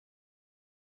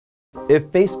If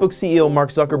Facebook CEO Mark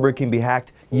Zuckerberg can be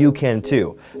hacked, you can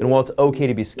too. And while it's okay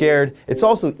to be scared, it's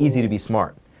also easy to be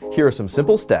smart. Here are some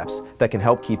simple steps that can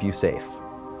help keep you safe.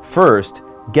 First,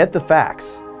 get the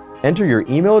facts. Enter your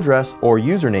email address or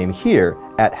username here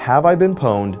at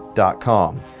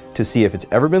haveibeenpwned.com to see if it's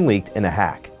ever been leaked in a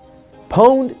hack.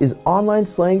 Pwned is online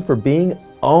slang for being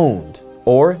owned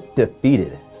or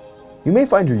defeated. You may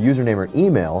find your username or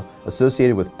email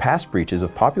associated with past breaches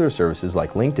of popular services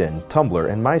like LinkedIn,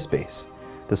 Tumblr, and MySpace.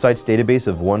 The site's database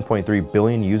of 1.3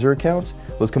 billion user accounts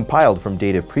was compiled from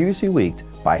data previously leaked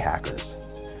by hackers.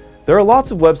 There are lots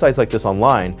of websites like this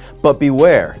online, but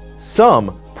beware,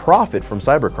 some profit from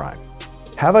cybercrime.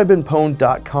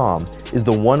 HaveIBeenPwned.com is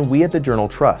the one we at the Journal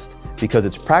trust because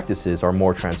its practices are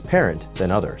more transparent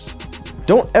than others.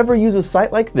 Don't ever use a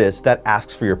site like this that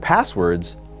asks for your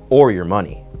passwords or your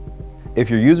money. If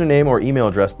your username or email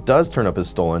address does turn up as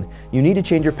stolen, you need to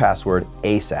change your password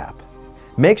ASAP.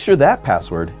 Make sure that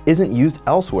password isn't used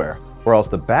elsewhere, or else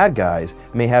the bad guys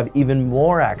may have even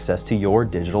more access to your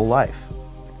digital life.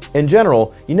 In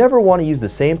general, you never want to use the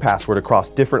same password across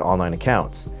different online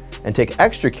accounts, and take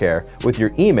extra care with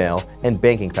your email and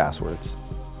banking passwords.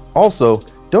 Also,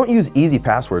 don't use easy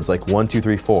passwords like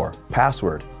 1234,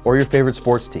 password, or your favorite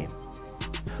sports team.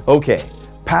 Okay,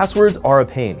 passwords are a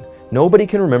pain. Nobody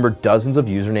can remember dozens of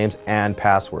usernames and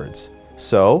passwords.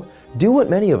 So, do what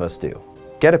many of us do.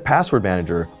 Get a password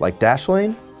manager like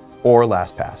Dashlane or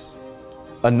LastPass.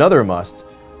 Another must,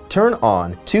 turn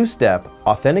on two-step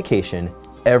authentication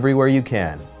everywhere you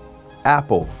can.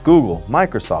 Apple, Google,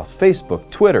 Microsoft, Facebook,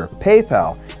 Twitter,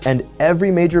 PayPal, and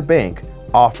every major bank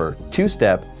offer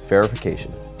two-step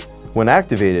verification. When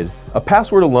activated, a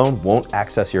password alone won't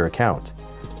access your account.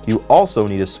 You also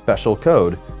need a special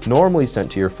code, normally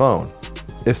sent to your phone.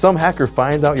 If some hacker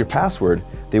finds out your password,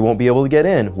 they won't be able to get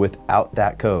in without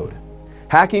that code.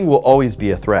 Hacking will always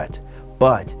be a threat,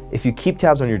 but if you keep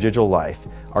tabs on your digital life,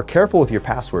 are careful with your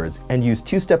passwords, and use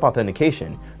two-step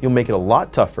authentication, you'll make it a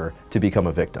lot tougher to become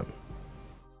a victim.